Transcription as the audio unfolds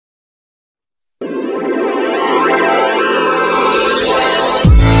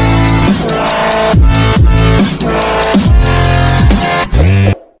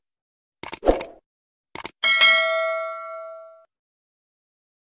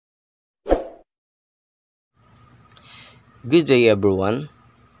Good day, everyone.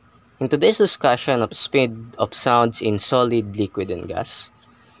 In today's discussion of speed of sounds in solid, liquid, and gas,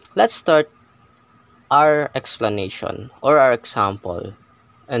 let's start our explanation or our example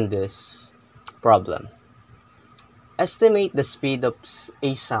in this problem. Estimate the speed of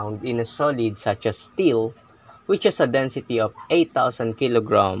a sound in a solid such as steel, which has a density of 8,000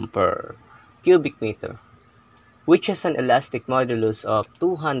 kg per cubic meter, which has an elastic modulus of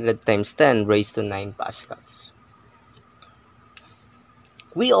 200 times 10 raised to 9 pascals.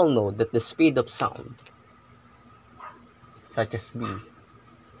 We all know that the speed of sound, such as B,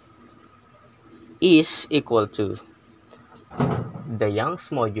 is equal to the Young's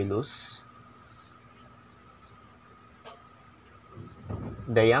modulus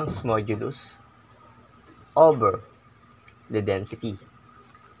over the density.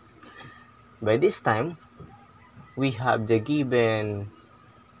 By this time, we have the given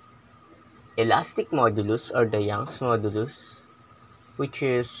elastic modulus or the Young's modulus, which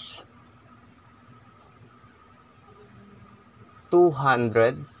is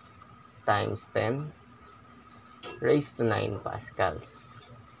 200 times 10 raised to 9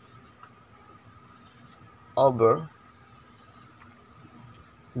 pascals over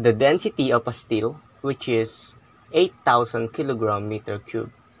the density of a steel, which is 8,000 kilogram meter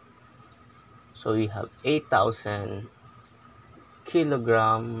cube. So we have 8,000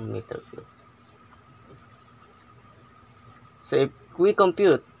 kilogram meter cube. So if we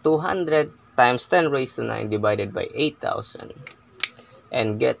compute 200 times 10 raised to 9 divided by 8,000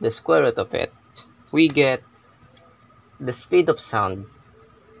 and get the square root of it, we get the speed of sound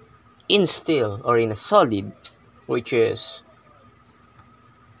in steel or in a solid, which is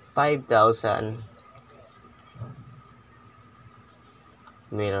 5,000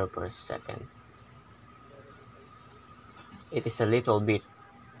 meter per second. It's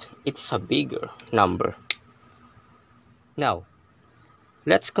a bigger number. Now,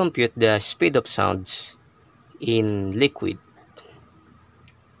 let's compute the speed of sounds in liquid.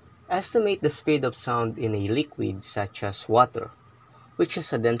 Estimate the speed of sound in a liquid such as water, which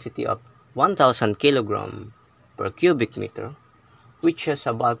has a density of 1,000 kg per cubic meter, which has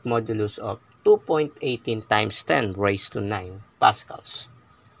a bulk modulus of 2.18 times 10 raised to 9 pascals.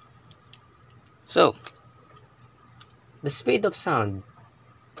 So, the speed of sound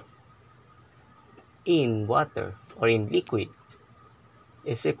in water or in liquid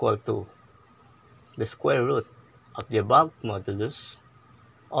is equal to the square root of the bulk modulus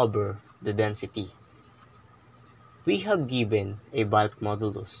over the density. We have given a bulk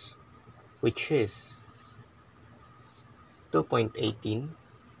modulus, which is 2.18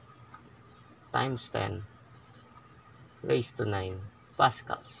 times 10 raised to 9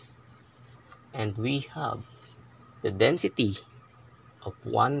 pascals. And we have the density of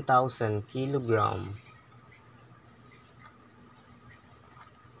 1,000 kilogram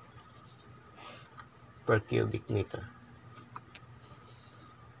per cubic meter.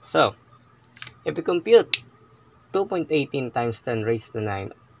 So, if we compute 2.18 times 10 raised to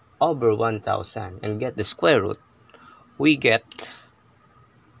 9 over 1,000 and get the square root, we get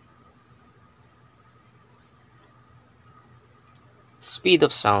speed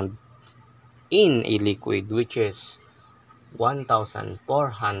of sound in a liquid, which is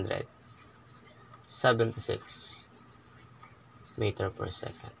 1,476 meter per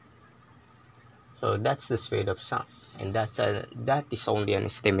second. So that's the speed of sound, and that is only an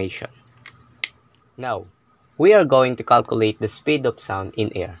estimation. Now, we are going to calculate the speed of sound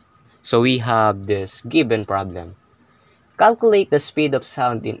in air. So we have this given problem. Calculate the speed of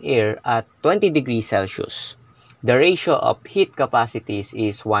sound in air at 20 degrees Celsius. The ratio of heat capacities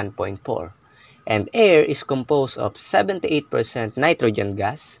is 1.4, and air is composed of 78% nitrogen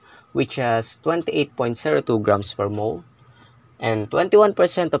gas, which has 28.02 grams per mole, and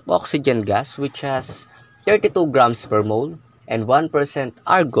 21% of oxygen gas, which has 32 grams per mole, and 1%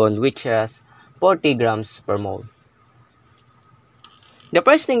 argon, which has 40 grams per mole. The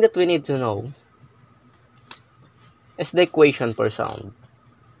first thing that we need to know is the equation for sound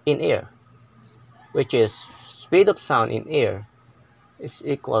in air, which is speed of sound in air is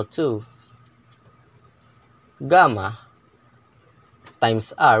equal to gamma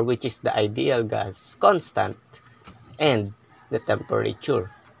times R, which is the ideal gas constant, and the temperature,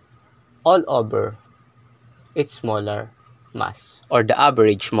 all over its molar mass, or the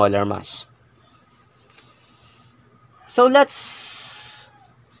average molar mass. So let's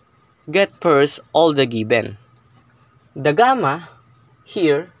get first all the given. The gamma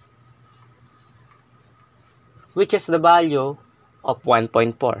here, which is the value of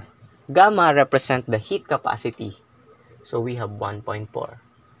 1.4. Gamma represents the heat capacity. So we have 1.4.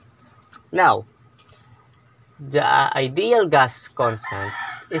 Now, the ideal gas constant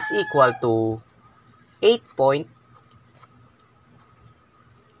is equal to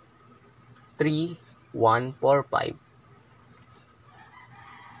 8.3145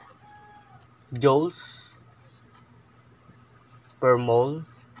 joules per mole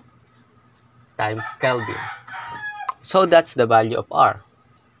times Kelvin. So that's the value of R.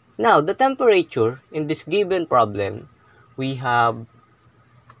 Now, the temperature in this given problem, we have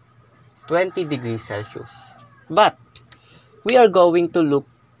 20 degrees Celsius. But we are going to look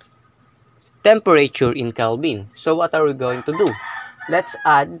temperature in Kelvin. So what are we going to do? Let's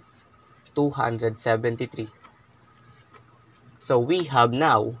add 273. So we have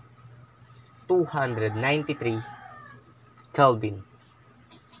now 293 Kelvin.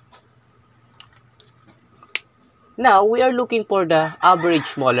 Now, we are looking for the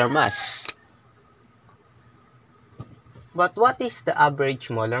average molar mass. But what is the average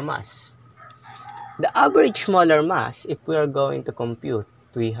molar mass? The average molar mass, if we are going to compute,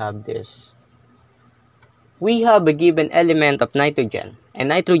 we have this. We have a given element of nitrogen, and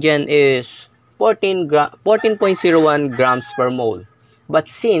nitrogen is 14.01 grams per mole. But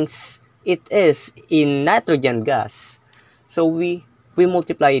since it is in nitrogen gas, so we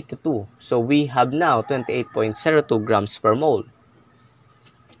multiply it to 2. So we have now 28.02 grams per mole.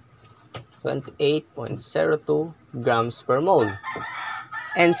 28.02 grams per mole.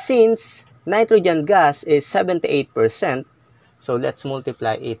 And since nitrogen gas is 78%, so let's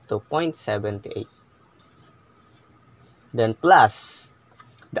multiply it to 0.78. Then plus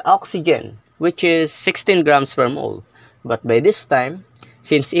the oxygen, which is 16 grams per mole. But by this time,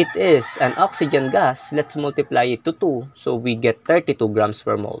 since it is an oxygen gas, let's multiply it to 2. So we get 32 grams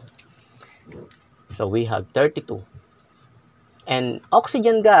per mole. So we have 32. And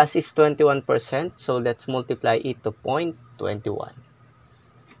oxygen gas is 21%. So let's multiply it to 0.21.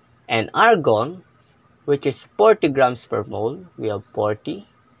 And argon, which is 40 grams per mole, we have 40.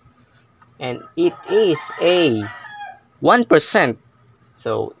 And it is a 1%.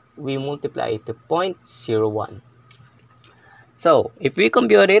 So we multiply it to 0.01. So if we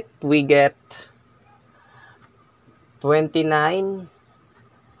compute it, we get 29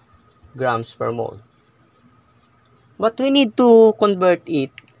 grams per mole. But we need to convert it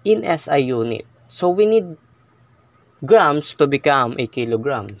in SI unit. So we need grams to become a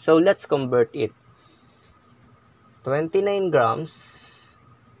kilogram. So let's convert it. 29 grams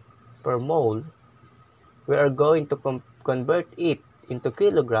per mole. We are going to convert it into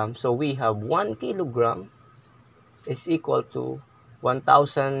kilograms. So we have 1 kilogram is equal to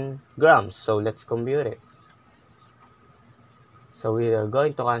 1,000 grams. So let's compute it. So we are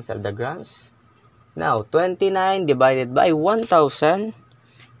going to cancel the grams. Now, 29 divided by 1,000,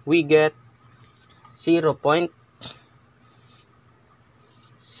 we get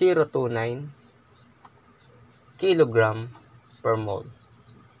 0.029 kilogram per mole.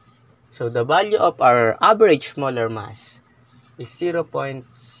 So the value of our average molar mass is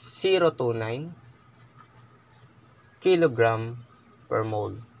 0.029 kilogram per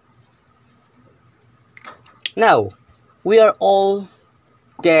mole. Now, we are all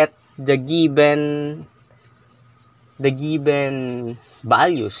get the given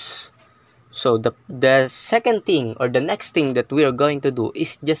values. So the second thing or the next thing that we are going to do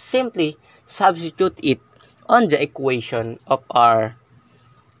is just simply substitute it on the equation of our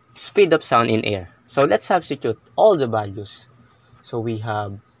speed of sound in air. So let's substitute all the values. So we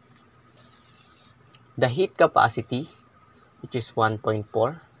have the heat capacity, which is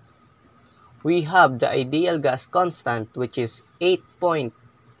 1.4. We have the ideal gas constant, which is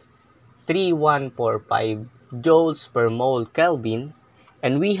 8.3145 joules per mole Kelvin.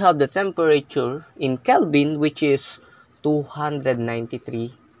 And we have the temperature in Kelvin, which is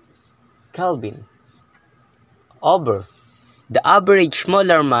 293 Kelvin, over the average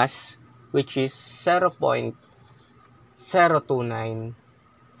molar mass, which is 0.029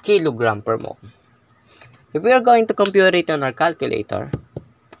 kilogram per mole. If we are going to compute it on our calculator,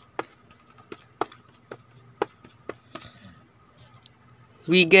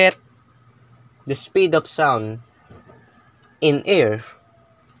 we get the speed of sound in air,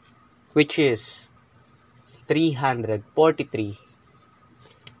 which is 343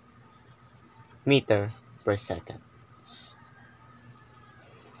 meter per second.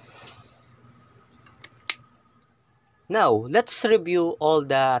 Now, let's review all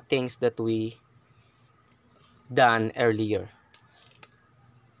the things that we done earlier.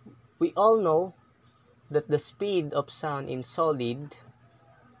 We all know that the speed of sound in solid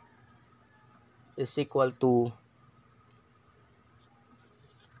is equal to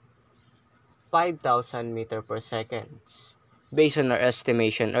 5,000 meter per second based on our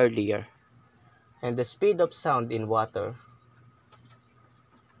estimation earlier. And the speed of sound in water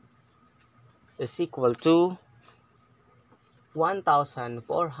is equal to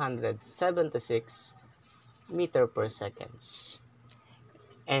 1,476 meter per second.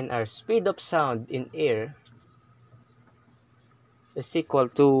 And our speed of sound in air is equal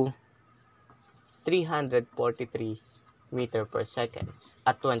to 343 meter per second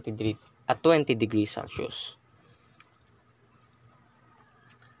at 20 degrees Celsius.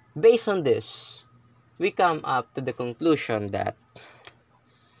 Based on this, we come up to the conclusion that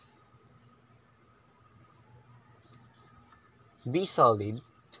B solid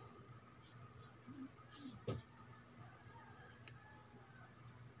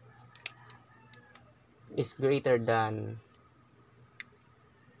is greater than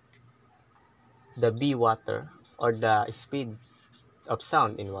the B water, or the speed of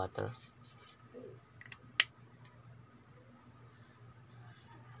sound in water,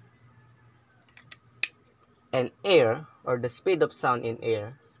 and air, or the speed of sound in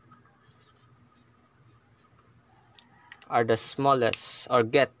air, are the smallest, or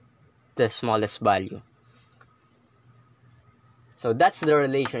get the smallest value. So that's the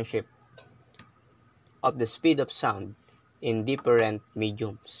relationship of the speed of sound in different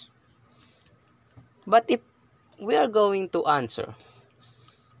mediums. But if we are going to answer,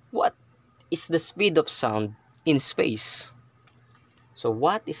 what is the speed of sound in space? So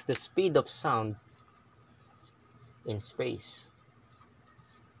what is the speed of sound in space?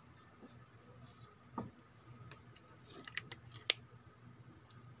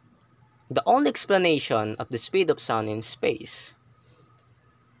 The only explanation of the speed of sound in space,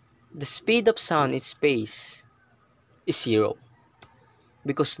 the speed of sound in space is 0,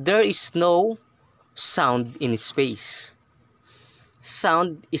 because there is no sound in space.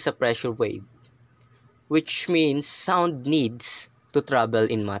 Sound is a pressure wave, which means sound needs to travel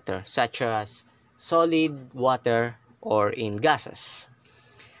in matter, such as solid, water, or in gases.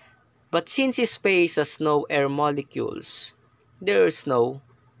 But since space has no air molecules, there is no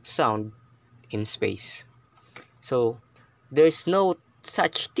sound in space. So there is no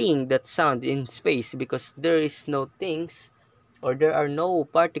such thing that sound in space, because there is no things, or there are no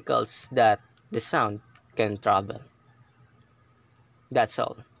particles that the sound can travel. That's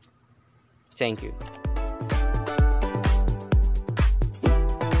all. Thank you.